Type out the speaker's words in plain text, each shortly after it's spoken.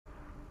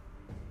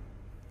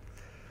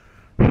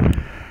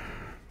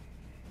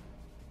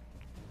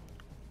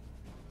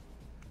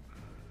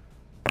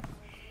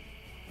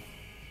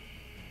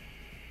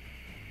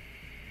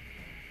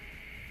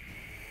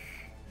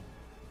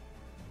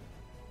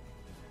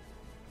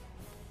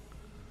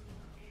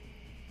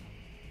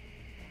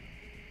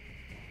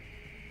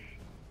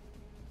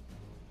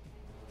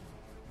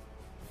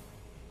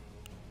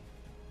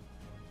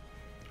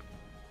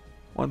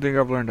One thing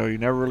I've learned though, you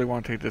never really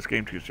want to take this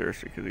game too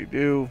seriously, because you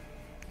do,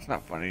 it's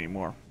not fun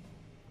anymore.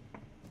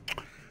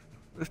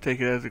 Just take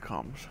it as it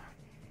comes.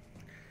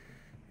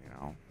 You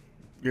know,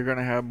 you're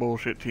gonna have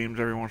bullshit teams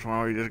every once in a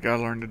while. You just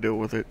gotta learn to deal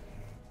with it.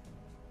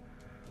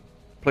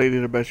 Play to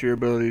the best of your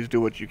abilities.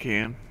 Do what you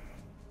can.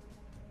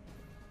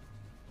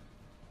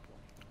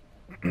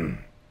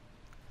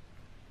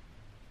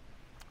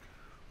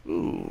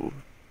 Ooh.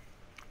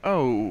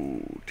 Oh,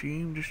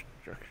 team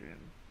destruction.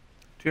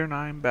 Tier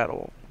 9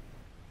 battle.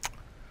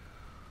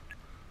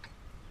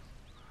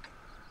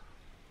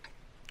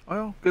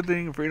 Well, good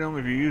thing freedom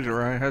if you use it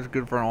right. It has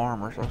good front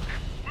armor, so.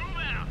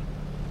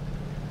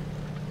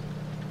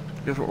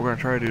 Guess what we're gonna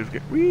try to do is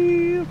get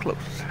real close.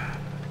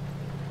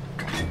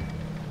 I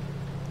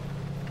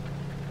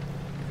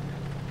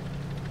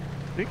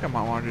think I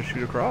might want to just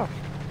shoot across.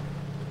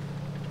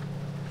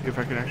 See if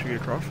I can actually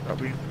get across without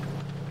being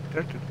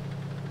detected.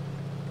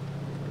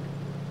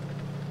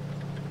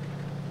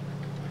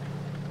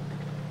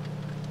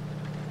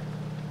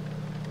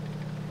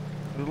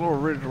 There's a little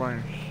ridge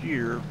line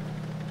here.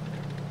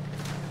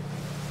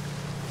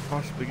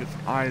 Possibly get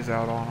some eyes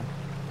out on them.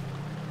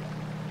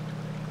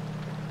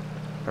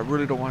 I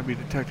really don't want to be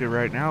detected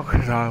right now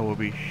because I will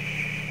be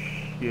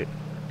shit.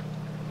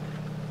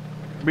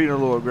 I'm being a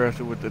little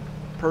aggressive with the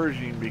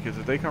Pershing because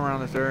if they come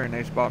around this area and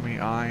they spot me,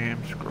 I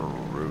am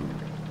screwed.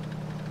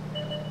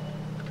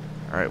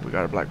 Alright, we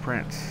got a Black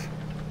Prince.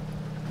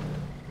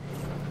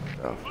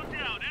 Look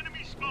out,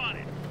 enemy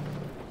spotted.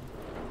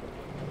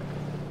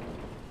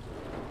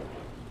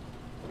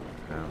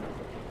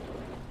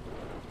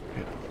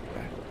 Hit this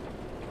guy.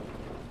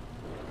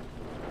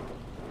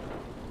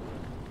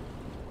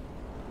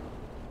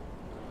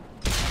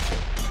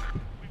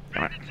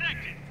 Come on.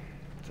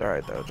 It's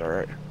alright though, it's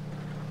alright.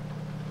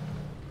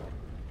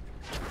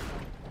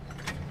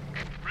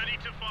 Ready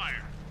to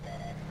fire.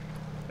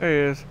 There he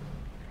is.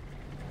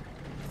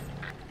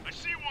 I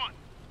see one.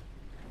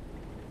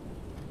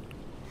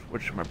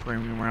 Switch to my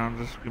premium rounds.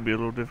 This is gonna be a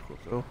little difficult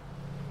though.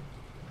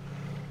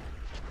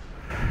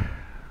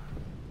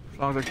 As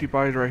long as I keep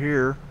eyes right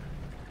here.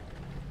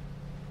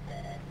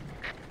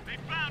 They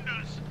found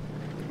us.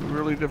 It's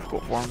really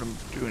difficult for them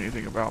to do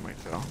anything about me,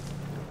 so.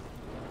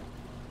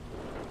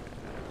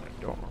 I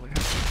don't really have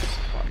to.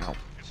 Oh, no.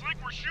 It's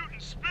like we're shooting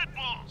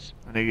spitballs.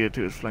 I need to get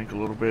to his flank a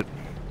little bit.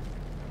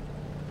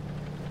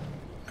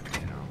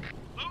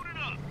 Load it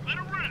up. Let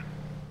it rip.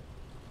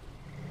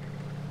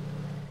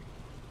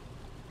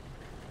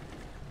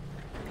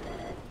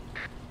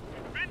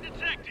 Been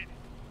detected.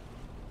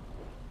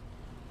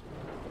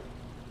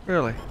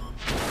 Really?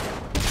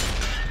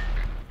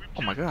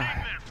 Oh my god.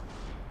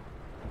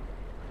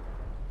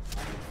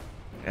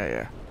 Yeah,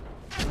 yeah.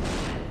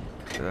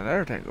 There's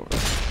another tank over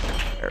there.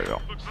 There we go.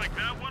 Looks like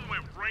that one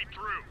went right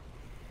through.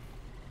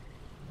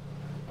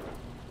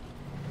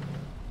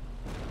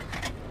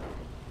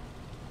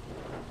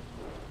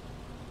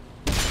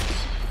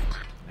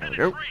 There we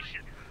go.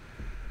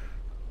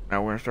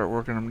 Now we're gonna start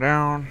working him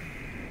down.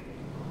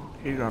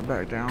 He's gonna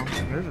back down.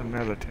 And there's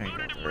another tank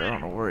over there. I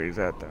don't know where he's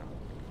at though.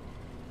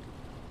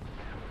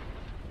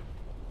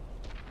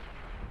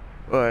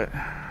 But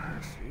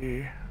let's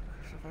see.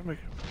 So if I make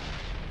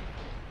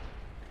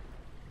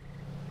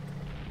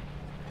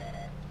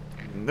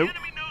nope. The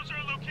enemy knows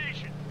our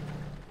location.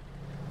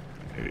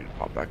 Maybe to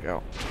pop back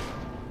out.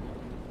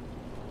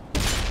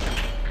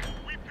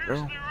 We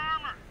pierced their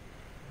armor.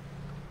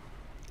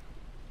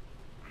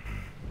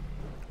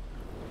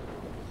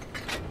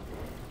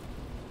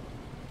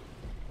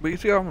 But you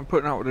see how I'm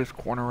putting out with this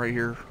corner right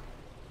here?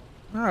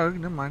 No,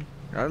 never mind.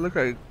 I look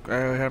like I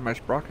had my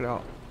sprocket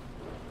out.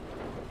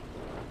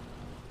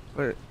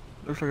 But it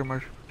looks like I'm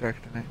actually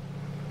protecting it.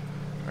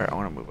 Alright, I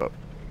want to move up.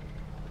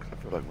 Because I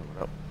feel like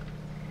moving up.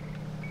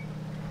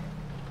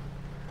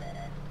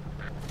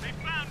 They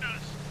found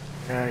us.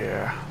 Yeah,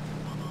 yeah.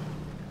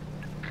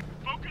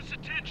 Focus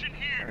attention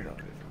There we here.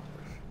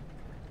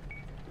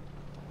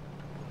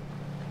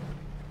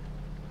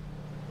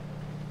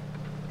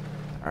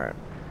 go. Alright.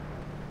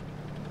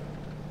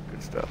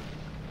 Good stuff.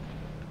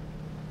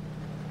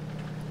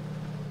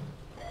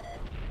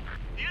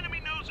 The enemy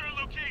knows our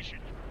location.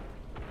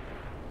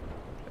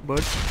 Bud.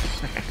 Nice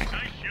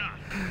shot.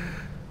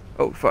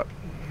 Oh, fuck.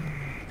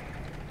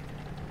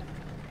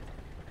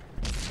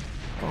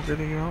 Oh, good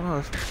thing you don't know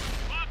this.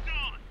 Locked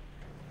on.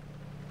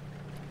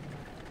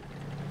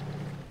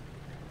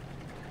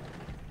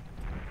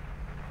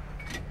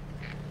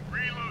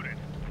 Reloaded.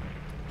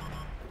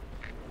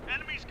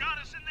 Enemies got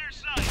us in their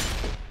sight.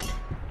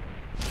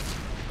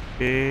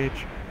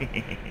 Bitch.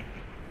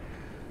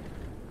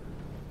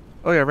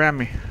 Oh yeah, ram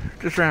me.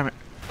 Just ram it.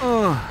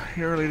 Oh,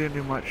 he really didn't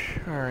do much.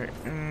 Alright,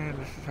 and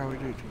this is how we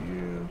do it to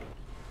you.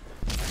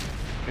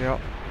 Yep.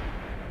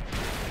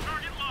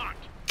 Target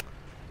locked.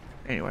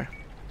 Anyway.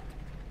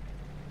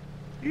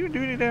 You didn't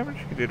do any damage?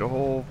 You did a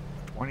whole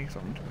 20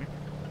 something to me.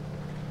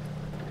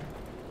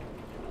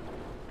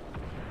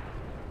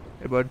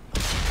 Hey bud.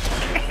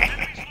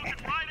 Enemies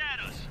looking right at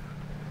us.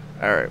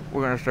 Alright,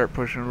 we're gonna start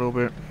pushing a little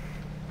bit.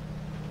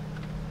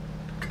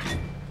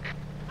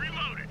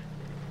 Reloaded.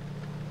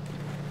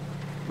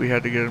 We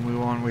had to get a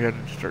move on. We had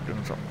to start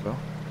doing something, so.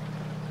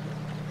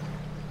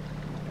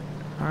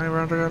 How many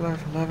rounds I got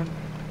left? 11.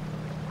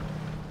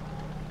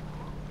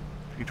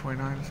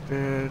 P29 is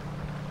dead.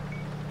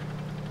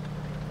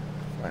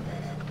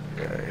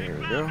 Yeah, here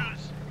we go.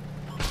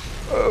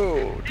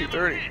 Oh,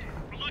 230.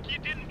 We're lucky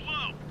it didn't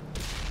blow.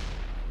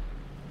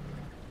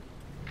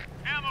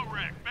 Ammo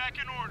rack back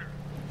in order.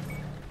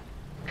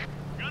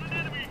 Got an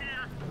enemy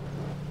here.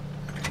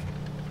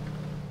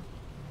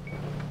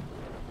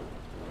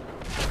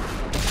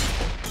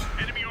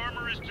 Enemy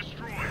armor is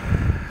destroyed.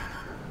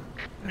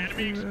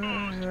 Enemy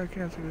exposed. Yeah, I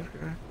can't see this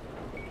guy.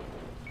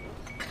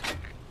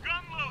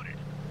 Gun loaded.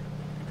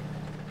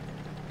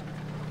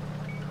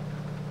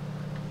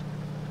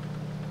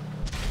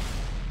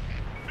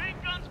 Main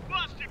gun's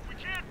busted. We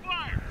can't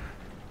fire.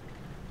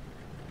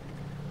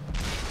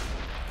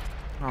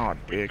 Oh,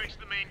 We dick. fixed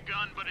the main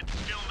gun, but it's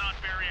still not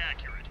very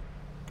accurate.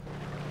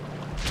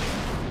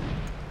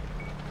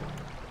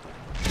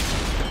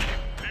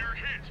 They're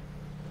hit.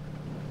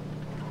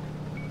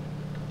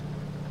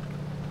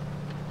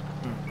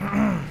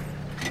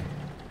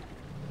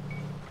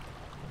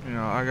 You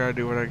know, I gotta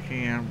do what I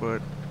can,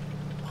 but.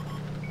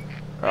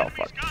 Oh, Enemy's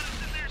fuck. got us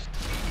in there.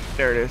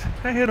 There it is.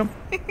 I hit him.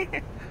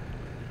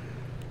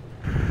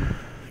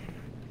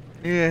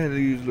 Yeah, I had to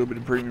use a little bit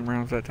of premium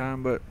rounds that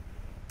time, but.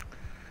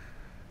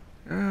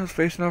 I was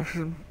facing off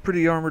some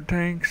pretty armored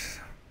tanks.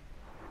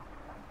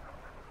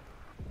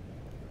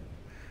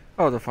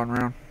 That was a fun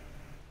round.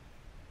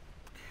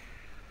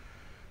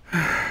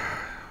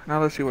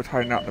 Now let's see what's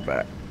hiding out in the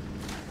back.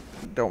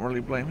 Don't really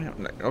blame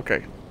him.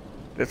 Okay,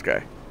 this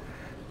guy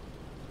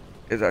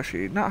is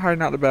actually not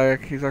hiding out in the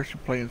back. He's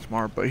actually playing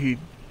smart, but he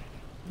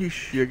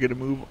should get a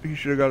move. He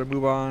should have got a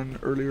move on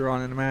earlier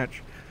on in the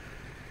match.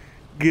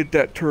 Get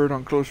that turret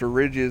on closer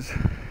ridges,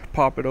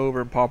 pop it over,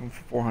 and pop him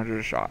for 400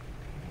 a shot.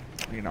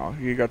 You know,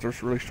 he got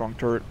this really strong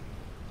turret.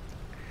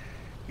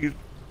 You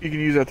can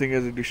use that thing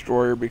as a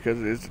destroyer because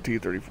it is the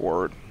T-34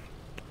 or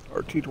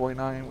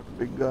T-29 with a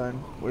big gun,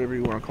 whatever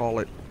you want to call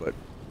it. But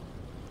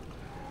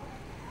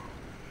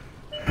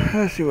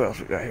let's see what else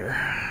we got here.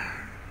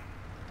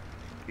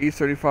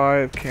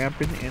 E-35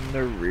 camping in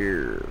the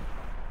rear.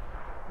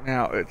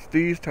 Now it's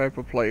these type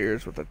of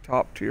players with the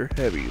top tier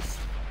heavies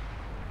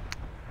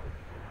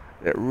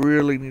that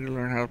really need to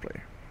learn how to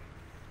play.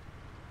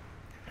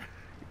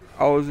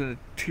 I was in a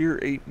tier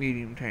 8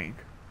 medium tank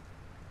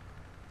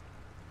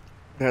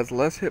that has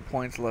less hit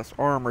points, less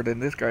armor than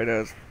this guy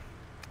does,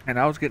 and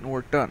I was getting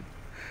work done.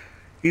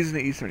 He's in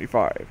the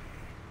E-75,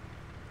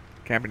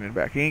 camping in the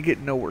back. He ain't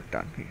getting no work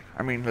done.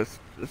 I mean, let's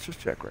just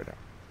check right now.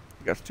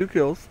 He got 2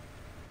 kills.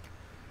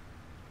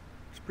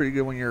 It's pretty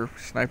good when you're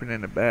sniping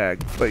in the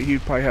bag, but he'd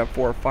probably have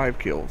 4 or 5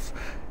 kills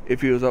if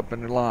he was up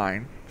in the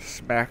line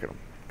smacking him.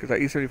 Because that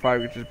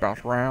E-75 could just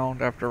bounce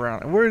round after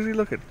round. And where is he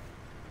looking?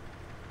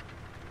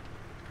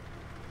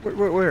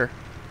 Where?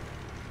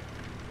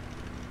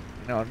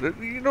 No,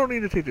 you don't need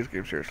to take this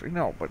game seriously.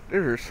 No, but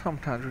there are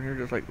sometimes when you're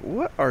just like,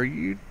 what are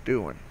you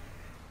doing?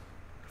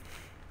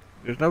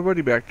 There's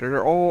nobody back there.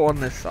 They're all on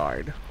this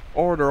side.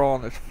 Or they're all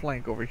on this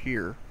flank over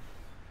here.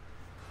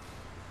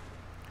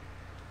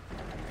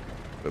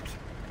 Oops.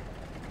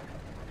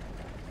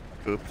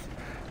 Oops.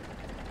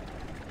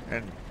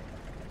 And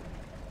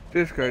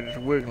this guy just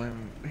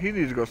wiggling. He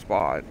needs to go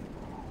spot.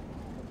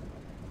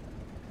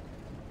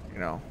 You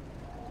know.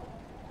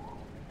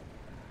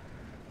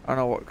 I don't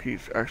know what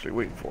he's actually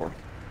waiting for.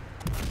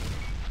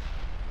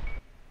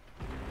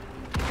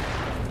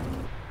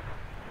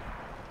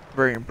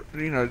 Very,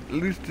 you know, at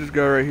least this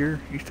guy right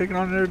here, he's taking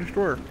on their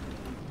destroyer.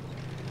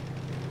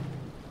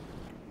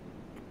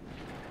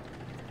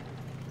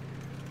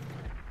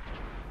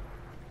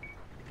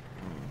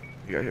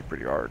 He got hit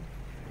pretty hard.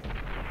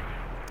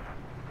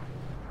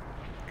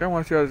 Kinda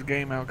wanna see how this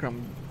game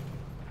outcome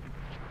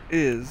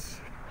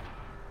is.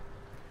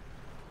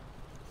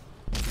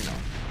 You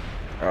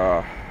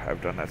know. I've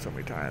done that so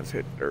many times,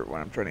 hit dirt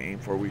when I'm trying to aim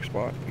for a weak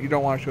spot. You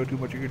don't want to show too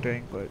much of your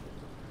tank, but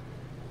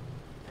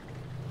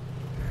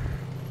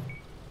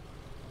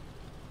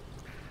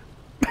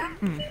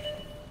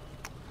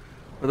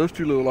but those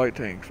 2 little light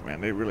tanks,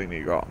 man, they really need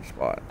to go out on the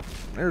spot.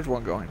 There's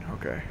one going,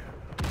 okay.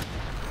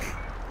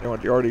 They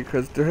want the RD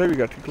because their heavy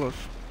got too close.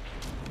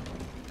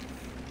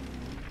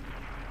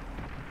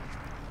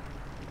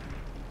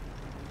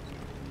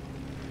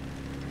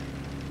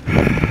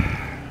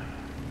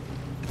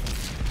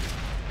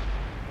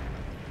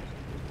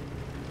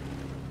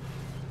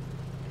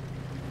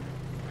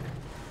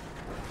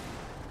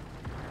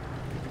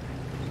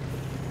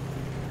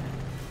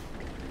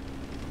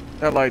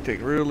 That light tank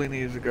really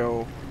needs to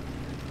go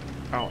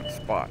out and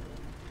spot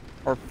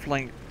or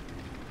flank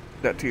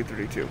that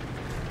T-32.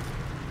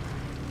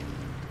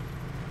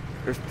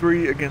 There's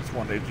 3 against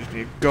 1. They just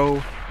need to go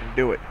and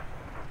do it.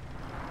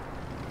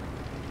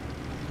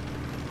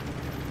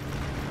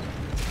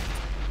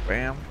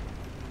 Bam.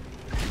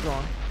 Keep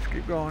going. Just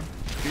keep going.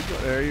 Keep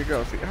going. There you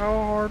go. See how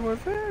hard was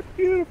that?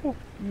 Beautiful.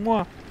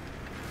 Mwah.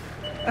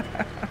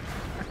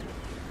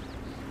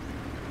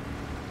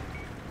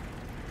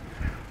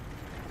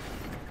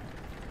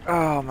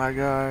 Oh my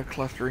god,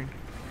 clustering.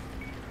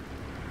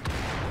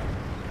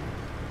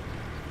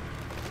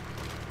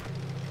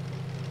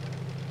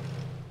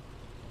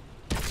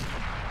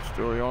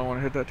 Still the only one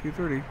to hit that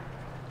 230.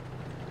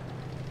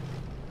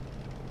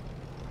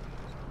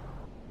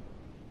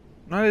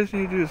 I just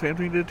need to do the same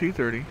thing to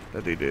 230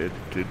 that they did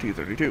to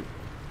 232.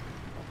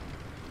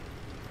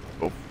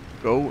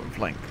 Go and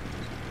flank.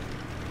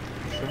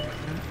 So,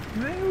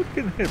 it was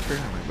getting hit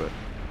apparently, but.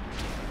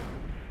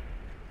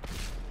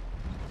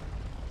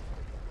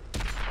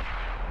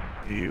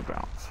 You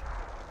bounce.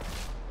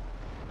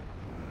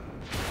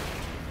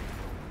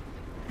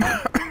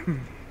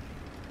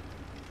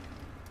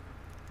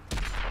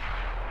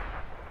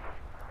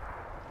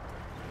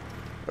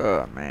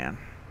 Man.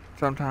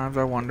 Sometimes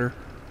I wonder.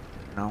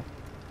 No.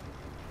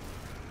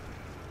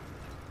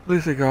 At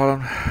least they got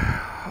him.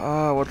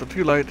 What the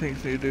two light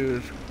tanks need to do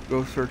is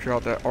go search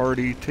out that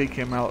RD, take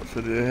him out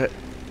so the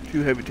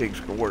two heavy tanks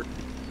can work.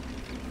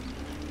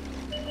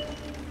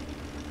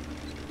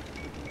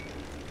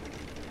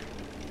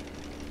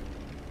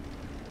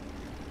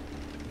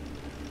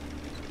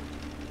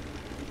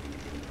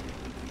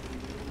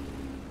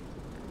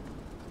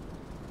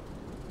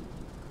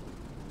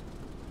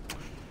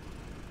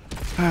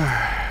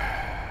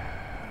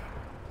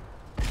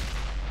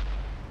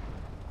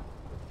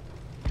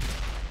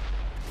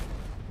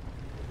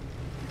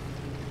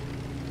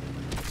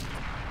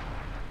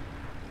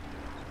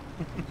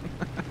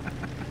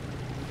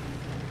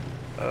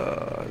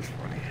 That's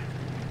funny.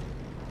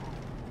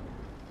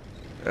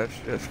 That's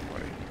just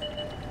funny.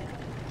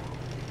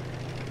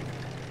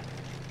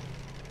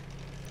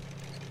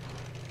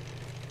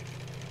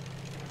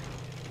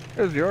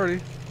 There's the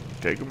already.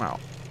 Take him out.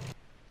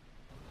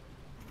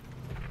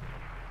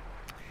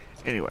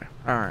 Anyway,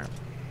 alright.